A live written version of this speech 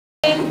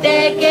We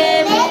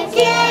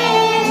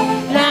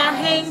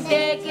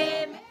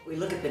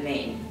look at the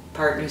name,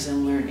 Partners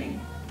in Learning.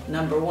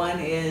 Number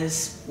one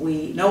is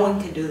no one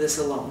can do this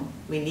alone.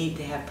 We need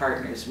to have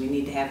partners, we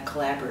need to have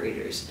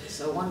collaborators.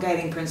 So one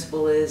guiding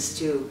principle is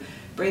to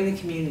bring the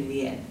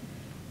community in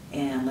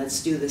and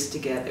let's do this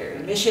together.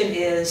 The mission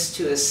is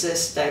to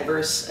assist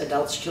diverse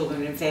adults,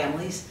 children, and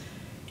families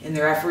in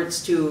their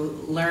efforts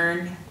to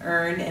learn,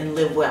 earn, and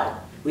live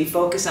well. We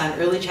focus on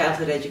early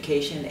childhood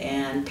education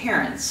and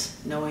parents,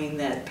 knowing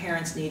that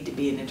parents need to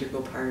be an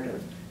integral part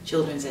of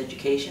children's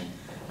education,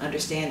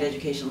 understand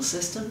educational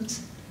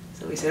systems.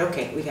 So we said,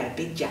 okay, we got a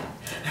big job.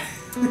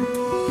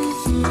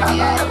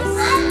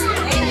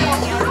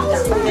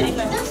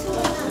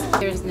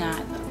 There's not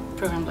a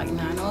program like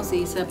MANOS.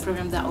 It's a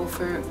program that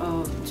offers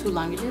 2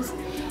 languages,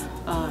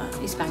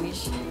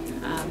 Spanish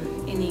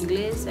and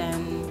English,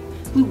 and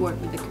we work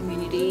with the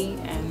community,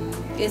 and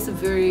it's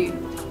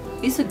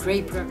a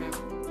great program.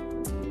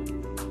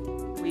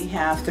 We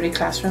have 3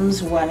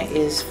 classrooms. One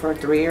is for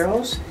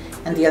 3-year-olds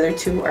and the other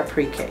 2 are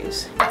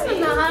pre-Ks.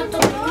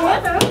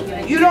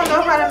 You don't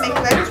know how to make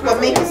letters? Well,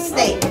 make a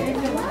snake.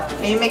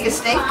 Can you make a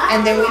snake?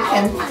 And then we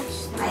can...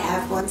 I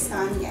have one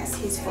son, yes,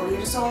 he's 4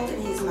 years old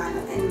and he's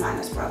in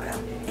MANOS program.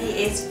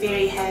 He is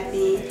very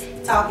happy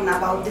talking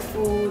about the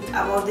food,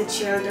 about the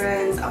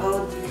children,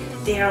 about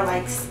their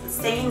like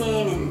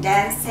singing and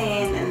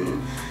dancing,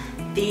 and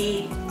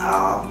they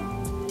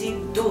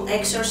do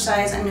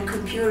exercise on the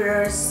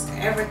computers,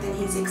 everything.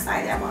 He's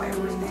excited about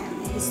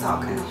everything. He's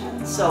talking.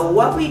 So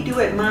what we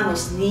do at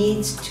MANOS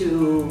needs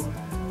to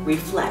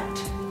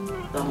reflect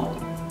the home.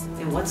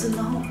 And what's in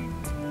the home?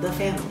 The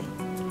family,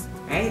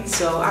 right?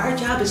 So our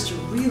job is to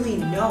really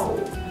know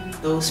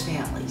those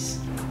families.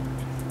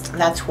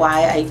 That's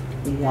why I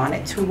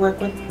wanted to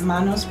work with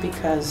MANOS,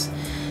 because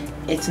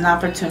it's an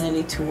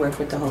opportunity to work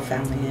with the whole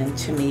family. And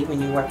to me, when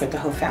you work with the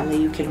whole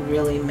family, you can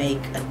really make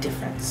a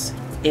difference.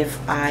 If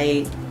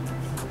I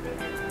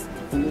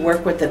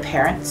work with the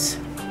parents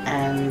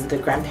and the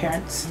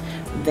grandparents,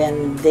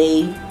 then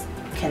they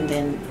can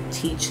then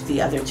teach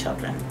the other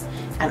children.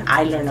 And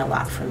I learn a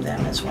lot from them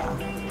as well.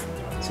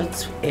 So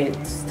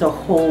it's the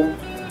whole,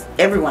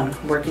 everyone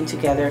working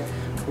together,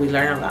 we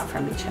learn a lot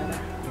from each other.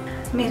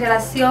 Mi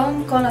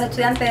relación con los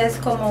estudiantes es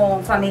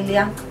como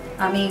familia,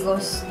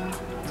 amigos.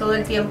 Todo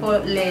el tiempo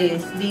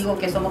les digo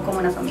que somos como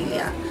una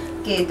familia,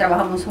 que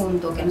trabajamos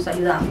juntos, que nos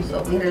ayudamos.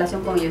 Mi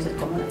relación con ellos es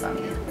como una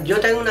familia. Yo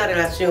tengo una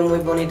relación muy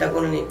bonita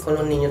con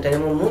los niños.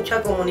 Tenemos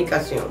mucha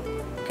comunicación,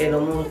 que es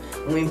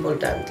muy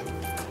importante.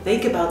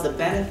 Think about the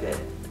benefit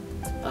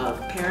of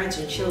parents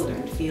and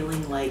children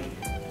feeling like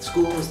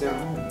school is their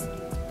home.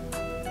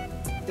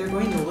 They're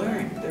going to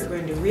learn. They're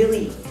going to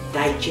really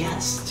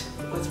digest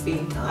what's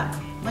being taught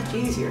much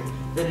easier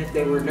than if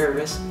they were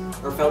nervous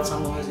or felt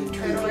someone was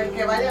intruding. Pero el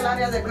que vaya al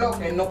área de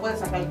bloque no puede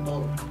sacar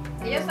todo.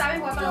 Ellos saben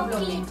jugar con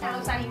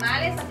los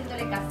animales,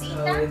 haciéndole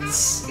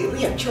casita.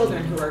 We have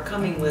children who are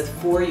coming with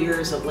 4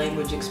 years of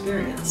language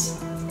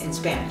experience in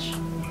Spanish.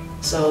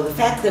 So the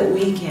fact that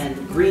we can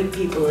greet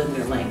people in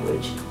their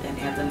language and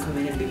have them come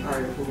in and be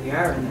part of who we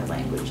are in their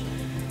language,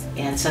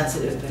 and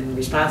sensitive and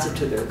responsive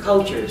to their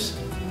cultures,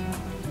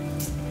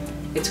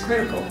 it's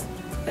critical.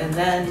 And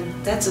then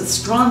that's a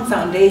strong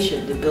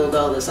foundation to build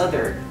all this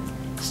other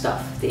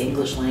stuff, the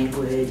English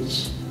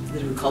language,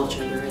 the new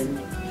culture they're in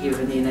here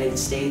in the United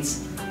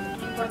States.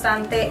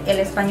 Importante el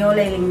español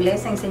y el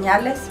inglés,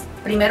 enseñarles.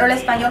 Primero el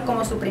español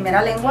como su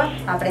primera lengua,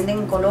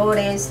 aprenden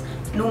colores,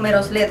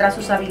 números, letras,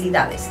 sus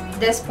habilidades.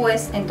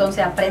 Después, entonces,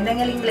 aprenden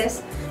el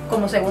inglés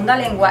como segunda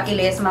lengua y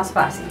les es más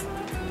fácil.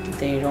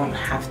 They don't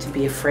have to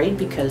be afraid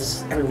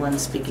because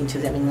everyone's speaking to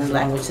them in a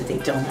language that they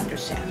don't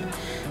understand.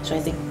 So I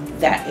think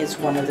that is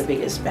one of the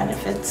biggest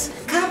benefits.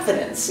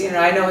 Confidence,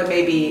 I know it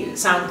may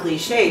sound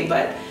cliche,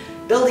 but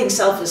building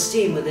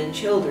self-esteem within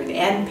children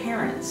and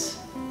parents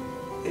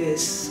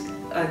is,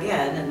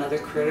 again, another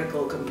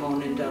critical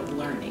component of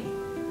learning.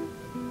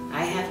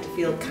 I have to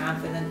feel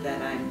confident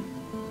that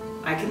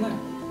I can learn,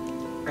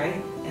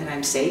 right? And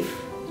I'm safe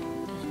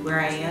where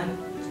I am.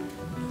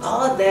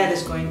 All of that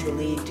is going to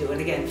lead to,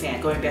 and again,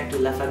 going back to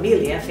La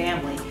Familia,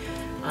 family,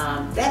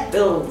 that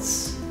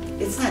builds,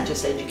 it's not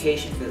just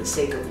education for the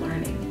sake of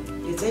learning.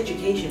 It's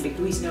education because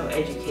we know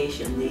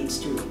education leads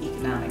to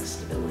economic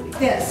stability.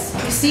 This,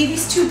 you see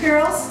these 2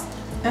 girls?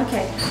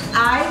 Okay,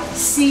 I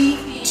see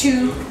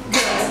 2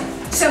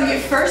 girls. So your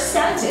first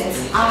sentence,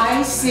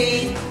 I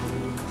see,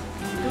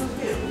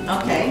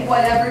 okay,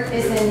 whatever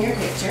is in your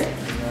picture.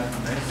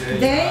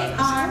 They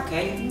are...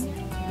 Okay.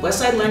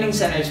 Westside Learning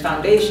Center's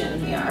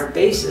foundation, our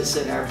basis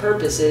and our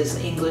purpose is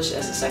English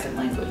as a second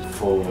language.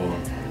 For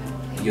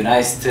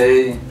United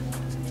States,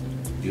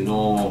 you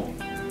don't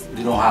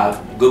have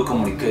good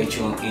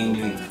communication in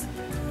English.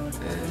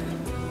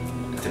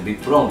 It's a big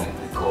problem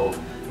because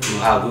you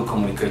have good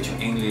communication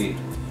in English,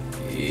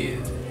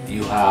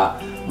 you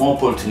have more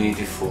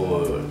opportunity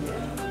for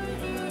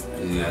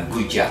a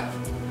good job.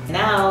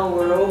 Now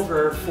we're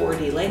over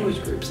 40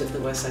 language groups at the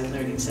Westside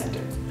Learning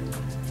Center.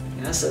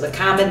 So the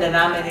common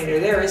denominator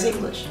there is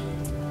English.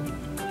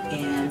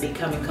 And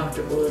becoming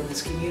comfortable in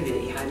this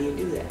community. How do you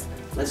do that?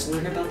 Let's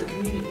learn about the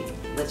community.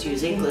 Let's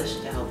use English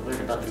to help learn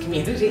about the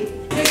community.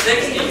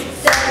 16,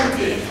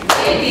 17,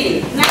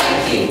 18,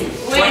 19,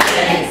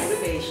 20.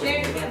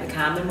 And the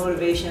common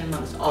motivation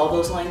amongst all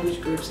those language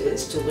groups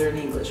is to learn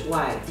English.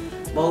 Why?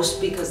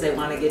 Most because they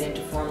want to get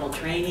into formal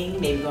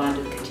training, maybe go on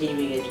to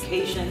continuing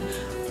education,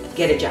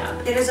 get a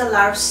job. There is a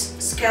lot of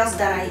skills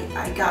that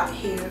I got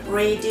here.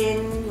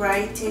 Reading,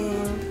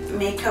 writing,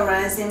 make a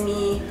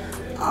resume,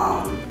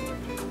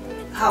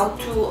 how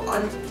to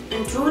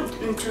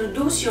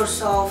introduce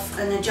yourself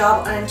in a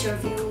job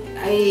interview.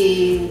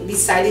 I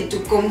decided to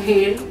come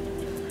here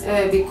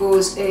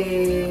because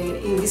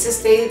in this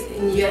state,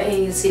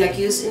 in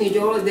Syracuse, New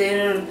York,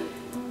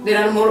 there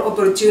are more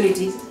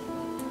opportunities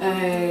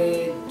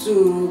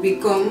to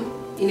become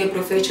a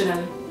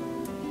professional.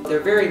 They're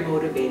very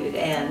motivated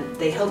and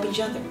they help each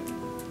other.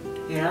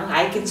 You know,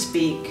 I can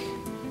speak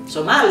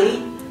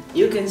Somali,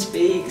 you can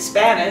speak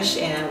Spanish,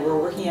 and we're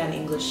working on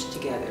English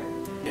together.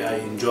 I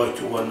enjoy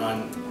to learn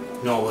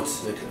and know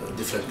what's the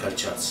different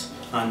cultures,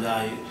 and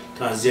I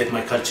translate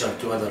my culture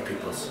to other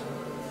peoples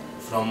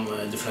from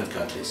different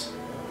countries.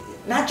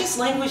 Not just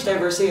language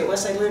diversity at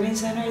Westside Learning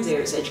Center,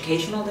 there's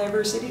educational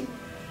diversity.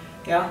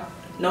 Yeah,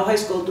 no high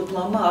school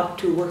diploma up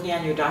to working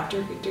on your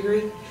doctorate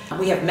degree.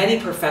 We have many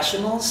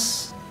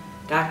professionals,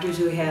 doctors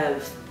who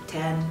have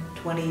 10,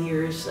 20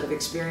 years of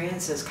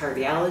experience as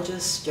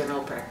cardiologists,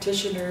 general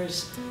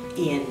practitioners,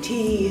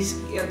 ENTs.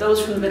 You know,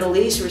 those from the Middle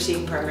East, we're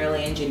seeing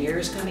primarily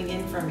engineers coming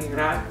in from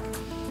Iraq.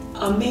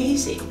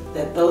 Amazing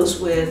that those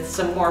with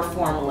some more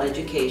formal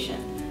education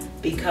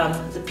become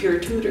the peer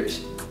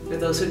tutors for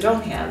those who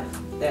don't have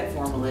that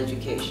formal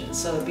education.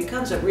 So it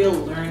becomes a real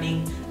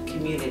learning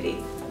community.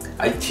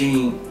 I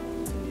think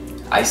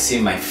I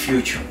see my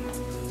future.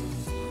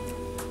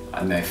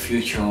 And my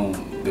future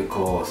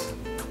because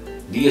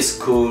this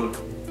school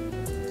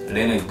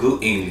learn a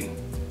good English.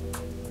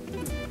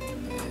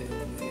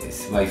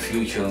 It's my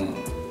future.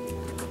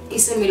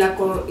 It's a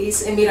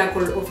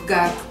miracle of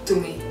God to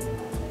me.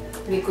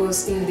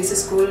 Because in this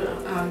school,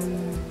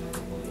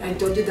 I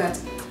told you that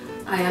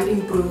I am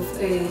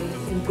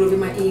improving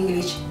my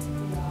English.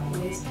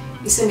 Yes.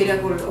 It's a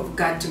miracle of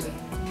God to me.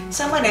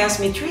 Someone asked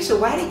me, Theresa,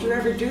 why did you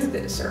ever do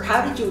this? Or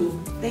how did you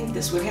think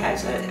this would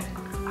happen?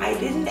 I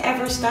didn't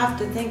ever stop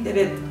to think that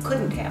it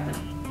couldn't happen,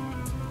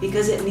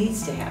 because it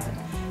needs to happen.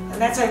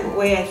 And that's the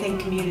way I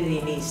think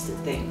community needs to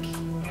think.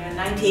 In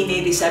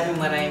 1987,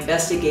 when I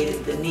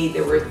investigated the need,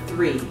 there were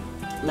 3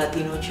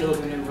 Latino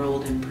children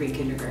enrolled in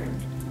pre-kindergarten.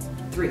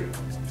 3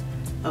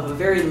 of a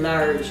very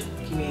large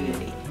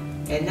community.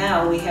 And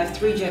now we have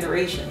 3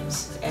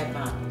 generations at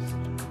MANOS.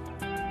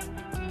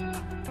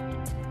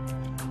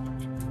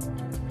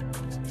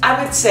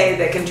 I would say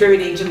that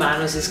contributing to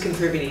MANOS is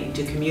contributing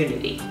to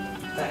community,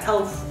 the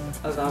health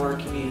of our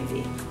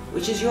community,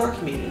 which is your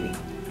community,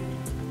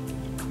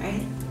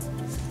 right?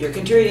 You're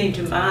contributing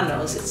to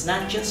MANOS, it's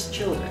not just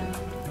children,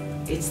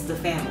 it's the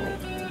family,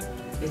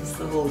 it's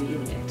the whole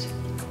unit.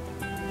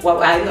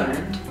 What I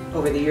learned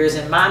over the years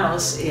in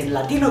MANOS, in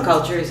Latino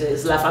cultures,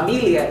 is La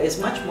Familia is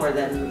much more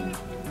than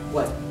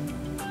what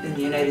in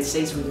the United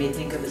States we may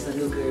think of as the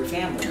nuclear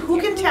family. Who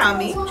can tell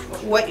me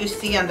what you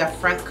see on the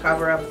front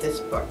cover of this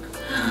book?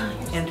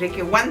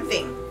 Enrique, one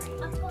thing.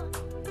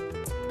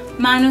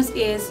 MANOS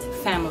is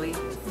family.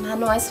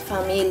 MANOS es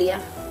familia.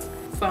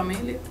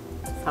 Familia.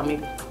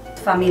 Familia.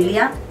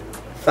 Familia.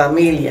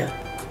 Familia.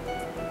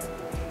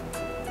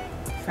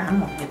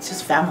 Family. It's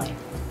just family.